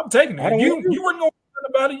 shit, I'm taking it. You weren't gonna worry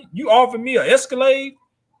about it. You offered me an Escalade.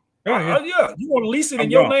 You want to lease it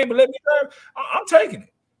in your name and let me drive? I'm taking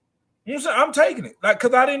it. You know what I'm saying? I'm taking it. Like,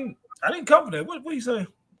 cause I didn't come from that. What you say?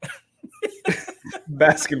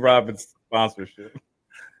 Baskin Robbins sponsorship.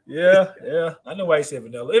 Yeah. I know why you said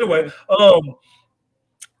vanilla. Anyway,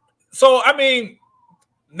 so I mean,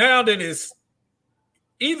 now that it's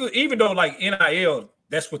even though like NIL,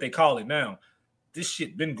 that's what they call it now. This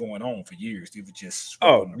shit been going on for years. It was just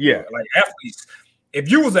like athletes. If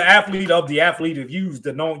you was an athlete of the athlete, if you was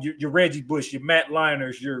your Reggie Bush, your Matt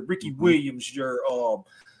Liners, your Ricky Williams, your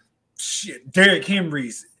Derrick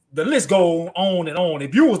Henrys, the list go on and on.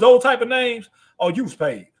 If you was those type of names, oh, you was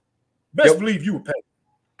paid. Best believe you were paid.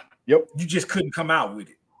 Yep. You just couldn't come out with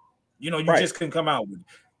it. You just couldn't come out with it.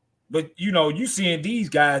 But, you seeing these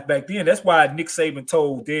guys back then. That's why Nick Saban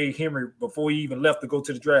told Derrick Henry before he even left to go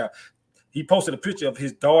to the draft. He posted a picture of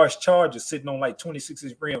his Dodge Charger sitting on like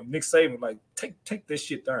 26-inch rim. Nick Saban like, take this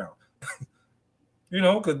shit down.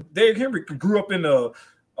 Because Derrick Henry grew up in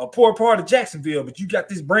a poor part of Jacksonville, but you got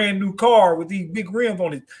this brand new car with these big rims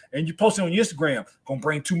on it, and you post it on your Instagram. Gonna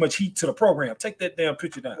bring too much heat to the program. Take that damn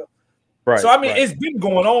picture down. Right. So it's been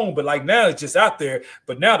going on, but like now it's just out there.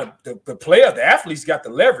 But now the player, the athletes got the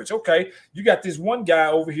leverage. Okay, you got this one guy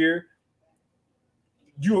over here.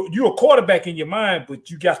 You're a quarterback in your mind, but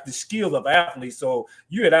you got the skills of athletes. So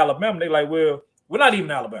you at Alabama, they like, well, we're not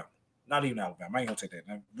even Alabama. Not even Alabama. I ain't gonna take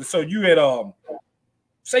that. So you at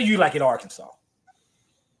say you like at Arkansas.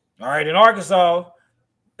 All right, in Arkansas,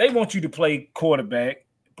 they want you to play quarterback,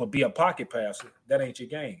 but be a pocket passer. That ain't your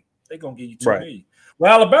game. They're gonna give you $2 million.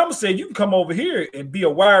 Well, Alabama said you can come over here and be a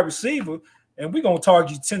wide receiver, and we're gonna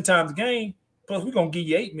target you 10 times a game, plus we're gonna give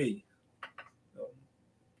you $8 million.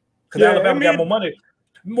 Because Alabama got more money.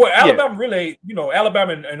 Well, Alabama really,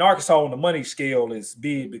 Alabama and Arkansas on the money scale is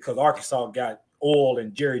big because Arkansas got oil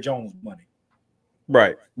and Jerry Jones money.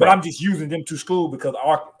 Right. But I'm just using them to school because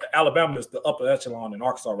Alabama is the upper echelon in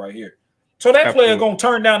Arkansas right here. So that player going to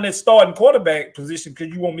turn down that starting quarterback position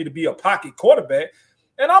because you want me to be a pocket quarterback.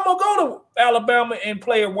 And I'm going to go to Alabama and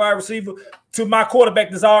play a wide receiver to my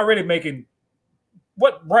quarterback that's already making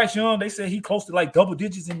what Bryce Young, they said he close to like double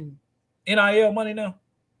digits in NIL money now.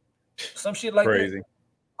 Some shit like that.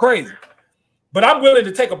 Crazy. But I'm willing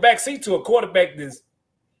to take a back seat to a quarterback that's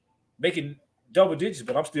making double digits,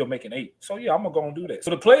 but I'm still making 8. So, yeah, I'm going to go and do that. So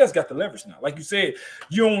the players got the leverage now. Like you said,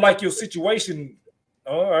 you don't like your situation.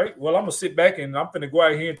 All right, well, I'm going to sit back and I'm going to go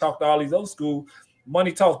out here and talk to all these old school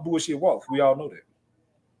money talks, bullshit walks. We all know that.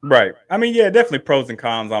 Right. I mean, yeah, definitely pros and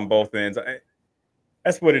cons on both ends.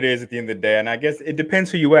 That's what it is at the end of the day. And I guess it depends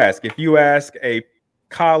who you ask. If you ask a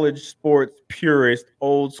college sports purist,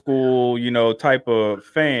 old school, type of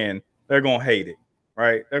fan, they're going to hate it,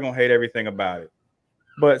 right? They're going to hate everything about it.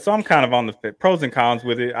 But so I'm kind of on the pros and cons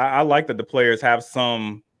with it. I like that the players have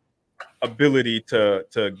some ability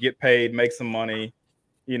to get paid, make some money,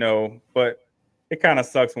 but it kind of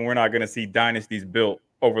sucks when we're not going to see dynasties built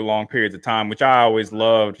over long periods of time, which I always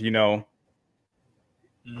loved, You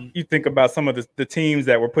think about some of the teams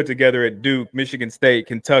that were put together at Duke, Michigan State,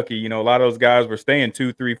 Kentucky, a lot of those guys were staying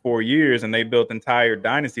 2, 3, 4 years and they built entire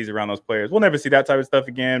dynasties around those players. We'll never see that type of stuff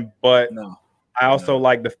again, but I also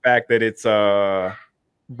like the fact that it's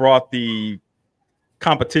brought the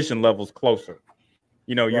competition levels closer.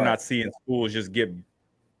 You're not seeing schools just get,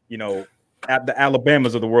 at the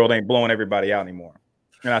Alabamas of the world ain't blowing everybody out anymore.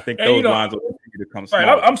 And I think those lines will continue to come smaller.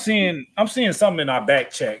 Right, I'm seeing something in our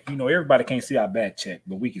back check. Everybody can't see our back check,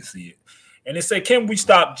 but we can see it. And they say, can we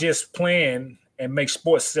stop just playing and make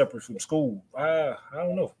sports separate from school? I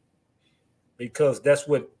don't know. Because that's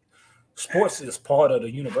what sports is part of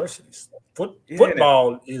the universities.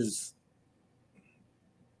 Football is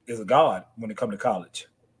a god when it comes to college.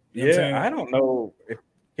 I don't know if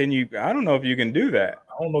you can do that.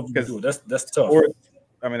 I don't know if you can do it. That's tough.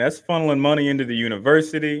 That's funneling money into the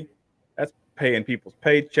university. That's paying people's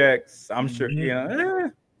paychecks. I'm sure,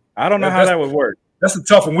 I don't know how that would work. That's a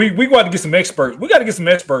tough one. We got to get some experts. We got to get some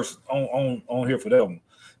experts on here for that one.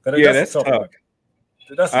 That's tough.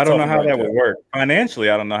 I don't know how that would work.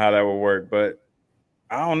 Financially, I don't know how that would work, but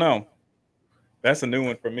I don't know. That's a new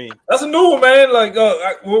one for me. That's a new one, man. Like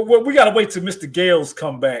we got to wait till Mr. Gales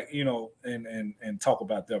come back, and talk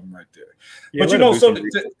about them right there. Yeah,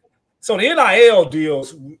 but so the NIL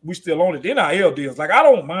deals, we still on it. The NIL deals, like I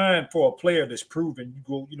don't mind for a player that's proven you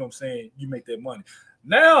go, you make that money.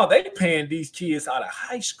 Now they paying these kids out of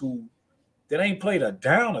high school that ain't played a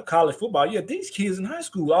down of college football. Yeah, these kids in high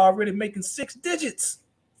school are already making 6 digits.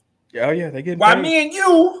 Yeah, they get. Why me and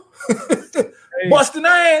you busting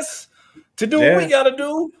ass to do what we gotta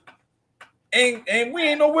do, and we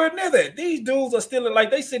ain't nowhere near that. These dudes are still like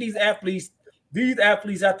they say these athletes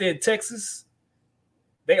out there in Texas.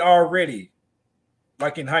 They already,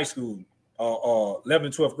 like in high school, 11th,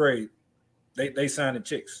 12th grade, they signing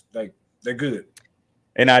chicks. Like, they're good.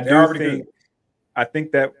 And I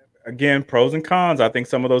think that, again, pros and cons. I think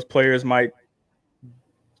some of those players might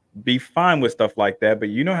be fine with stuff like that. But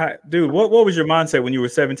dude, what was your mindset when you were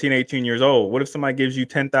 17, 18 years old? What if somebody gives you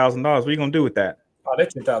 $10,000? What are you going to do with that? Oh,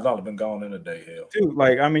 that $10,000 been gone in a day, hell.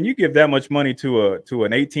 Dude, you give that much money to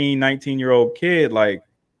an 18, 19-year-old kid, like,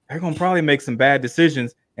 they're going to probably make some bad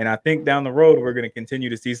decisions. And I think down the road, we're going to continue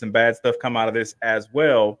to see some bad stuff come out of this as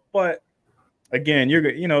well. But again,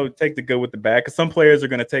 take the good with the bad, because some players are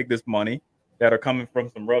going to take this money that are coming from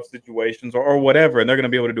some rough situations or whatever, and they're going to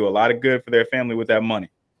be able to do a lot of good for their family with that money.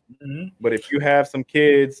 Mm-hmm. But if you have some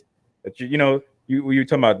kids that you're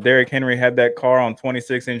talking about, Derrick Henry had that car on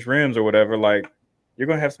 26-inch rims or whatever, like you're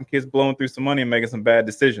going to have some kids blowing through some money and making some bad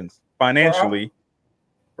decisions financially,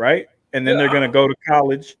 right? And then they're going to go to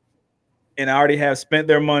college and already have spent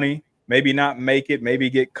their money, maybe not make it, maybe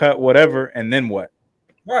get cut, whatever, and then what?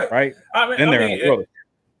 Right. Then they're in a world.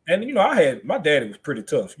 And my daddy was pretty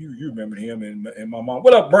tough. You remember him and my mom.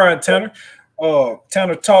 What up, Brian Tanner?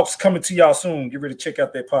 Tanner Talks coming to y'all soon. Get ready to check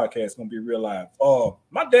out that podcast. It's gonna be real live.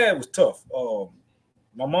 My dad was tough.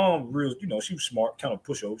 My mom, she was smart, kind of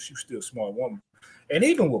pushover. She was still a smart woman. And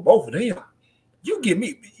even with both of them, you get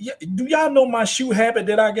me. Do y'all know my shoe habit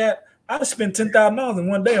that I got? I'd spend $10,000 in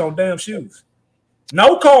one day on damn shoes.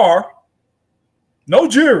 No car, no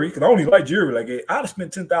jewelry, because I only like jewelry like that. I'd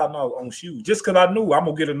spend $10,000 on shoes just because I knew I'm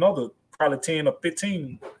gonna get another probably 10 or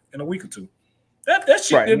 15 in a week or two. That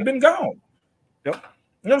shit had been gone. Yep.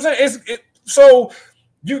 You know what I'm saying? So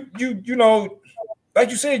you know, like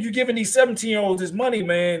you said, you're giving these 17-year-olds this money,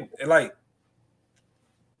 man, and like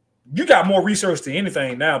you got more research than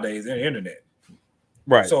anything nowadays in the internet.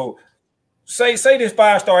 Right. So say this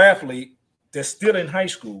 5-star athlete that's still in high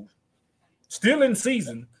school, still in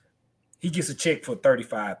season, he gets a check for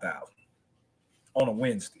 $35,000 on a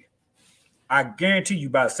Wednesday. I guarantee you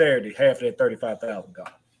by Saturday, half of that $35,000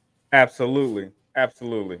 gone. Absolutely.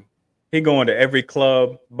 He going to every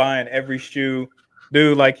club, buying every shoe.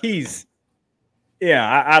 Dude, like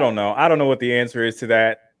I don't know. I don't know what the answer is to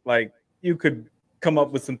that. Like, you could come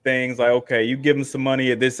up with some things like, okay, you give them some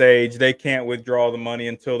money at this age, they can't withdraw the money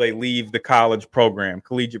until they leave the collegiate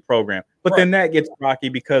program. But then that gets rocky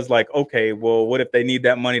because, like, okay, well, what if they need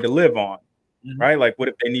that money to live on? Mm-hmm. Right? Like, what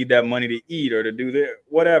if they need that money to eat or to do their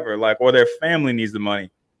whatever, like, or their family needs the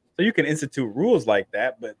money? So you can institute rules like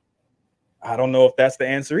that, but I don't know if that's the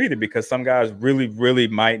answer either, because some guys really, really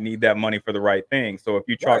might need that money for the right thing. So if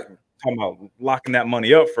you talking about locking that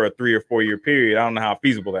money up for a 3 or 4 year period, I don't know how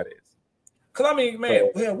feasible that is. Cause I mean, man,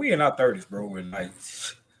 we in our 30s, bro, and like,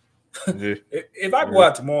 if I go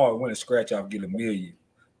out tomorrow and win a scratch off, get $1 million,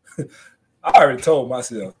 I already told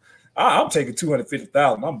myself I'm taking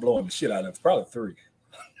 $250,000. I'm blowing the shit out of it. Probably 3.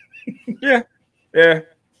 Yeah. If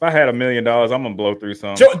I had $1 million, I'm gonna blow through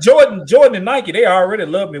some. Jordan and Nike, they already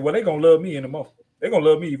love me. Well, they gonna love me anymore. They gonna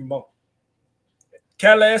love me even more.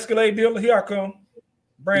 Cadillac Escalade dealer, here I come,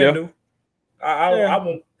 brand new. I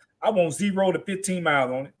want 0 to 15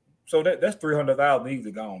 miles on it. So that's 300,000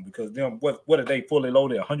 easily gone, because them what are they fully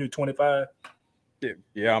loaded? 125.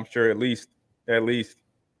 Yeah, I'm sure at least.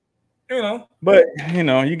 You know, but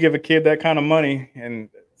you give a kid that kind of money, and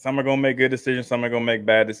some are gonna make good decisions, some are gonna make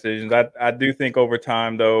bad decisions. I do think over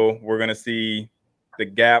time, though, we're gonna see the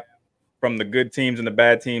gap from the good teams and the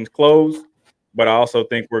bad teams close. But I also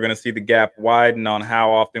think we're gonna see the gap widen on how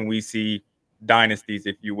often we see dynasties,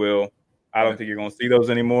 if you will. I don't think you're going to see those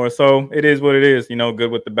anymore. So it is what it is,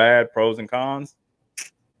 good with the bad, pros and cons.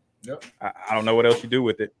 Yep. I don't know what else you do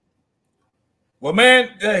with it. Well,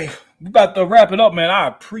 man, hey, we about to wrap it up, man. I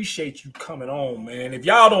appreciate you coming on, man. If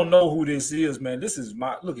y'all don't know who this is, man, this is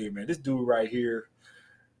look here, man. This dude right here,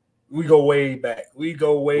 we go way back. We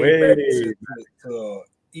go way back to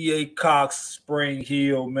E.A. Cox, Spring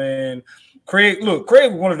Hill, man. Craig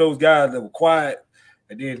was one of those guys that were quiet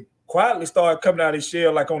and then quietly started coming out of his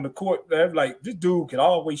shell, like on the court. Like, this dude can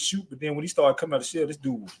always shoot, but then when he started coming out of the shell, this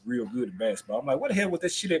dude was real good at basketball. I'm like, what the hell was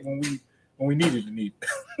that shit at when we needed to need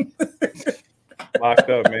it? Locked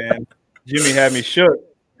up, man. Jimmy had me shook.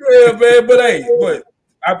 Yeah, man.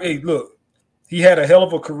 But look, he had a hell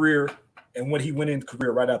of a career, and when he went into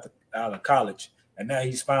career right out of college, and now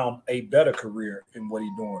he's found a better career in what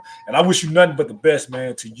he's doing. And I wish you nothing but the best,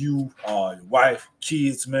 man. To you, your wife,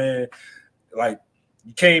 kids, man. Like,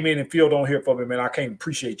 you came in and filled on here for me, man. I can't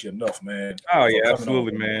appreciate you enough, man. Oh yeah,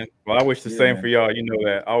 absolutely, man. Well, I wish the same for y'all. You know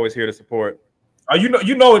that. Always here to support. Oh,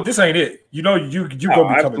 you know this ain't it. You gonna be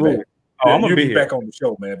coming back. Oh, I'm gonna be back on the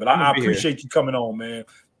show, man. But I appreciate you coming on, man.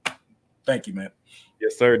 Thank you, man.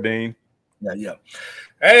 Yes, sir, Dean. Yeah.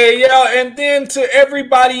 Hey, and then to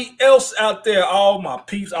everybody else out there, all my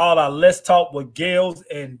peeps, all our Let's Talk with Gales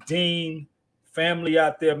and Dean family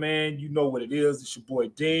out there, man. You know what it is. It's your boy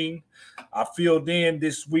Dean. I filled in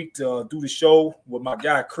this week to do the show with my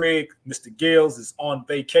guy Craig. Mr. Gales is on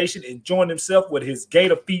vacation, enjoying himself with his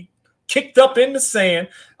gator feet kicked up in the sand.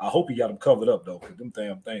 I hope he got them covered up, though, because them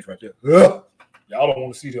damn things right there. Ugh, y'all don't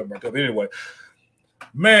want to see them right there. But anyway,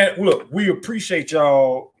 man, look, we appreciate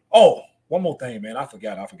y'all. Oh, one more thing, man. I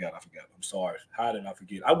forgot. I'm sorry. How did I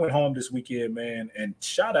forget? I went home this weekend, man, and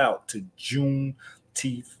shout out to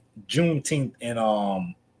Juneteenth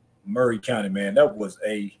in Murray County, man. That was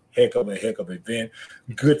a heck of event.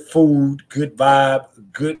 Good food, good vibe,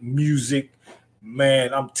 good music.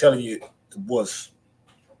 Man, I'm telling you, it was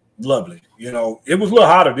lovely. You know, it was a little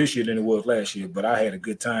hotter this year than it was last year, but I had a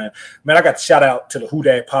good time. Man, I got to shout out to the Who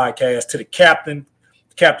Dat podcast, to the captain.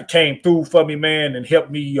 The captain came through for me, man, and helped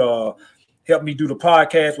me do the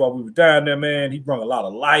podcast while we were down there, man. He brought a lot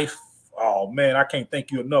of life. Oh, man, I can't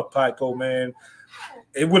thank you enough, Pico, man.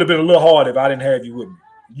 It would have been a little hard if I didn't have you with me.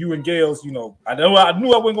 You and Gales, you know, I knew I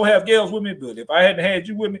wasn't gonna have Gales with me, but if I hadn't had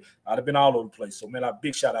you with me, I'd have been all over the place. So, man, a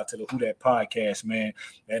big shout out to the Who Dat podcast, man,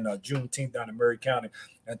 and Juneteenth down in Murray County.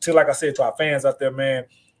 And like I said, to our fans out there, man,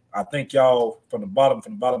 I thank y'all from the bottom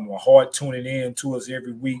of my heart, tuning in to us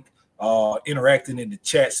every week, interacting in the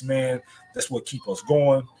chats, man. That's what keep us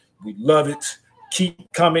going. We love it.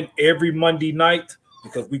 Keep coming every Monday night,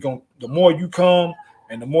 because the more you come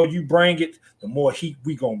and the more you bring it, the more heat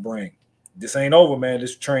we gonna bring. This ain't over, man.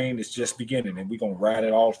 This train is just beginning, and we're going to ride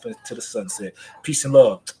it all to the sunset. Peace and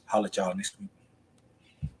love. Holla at y'all next week.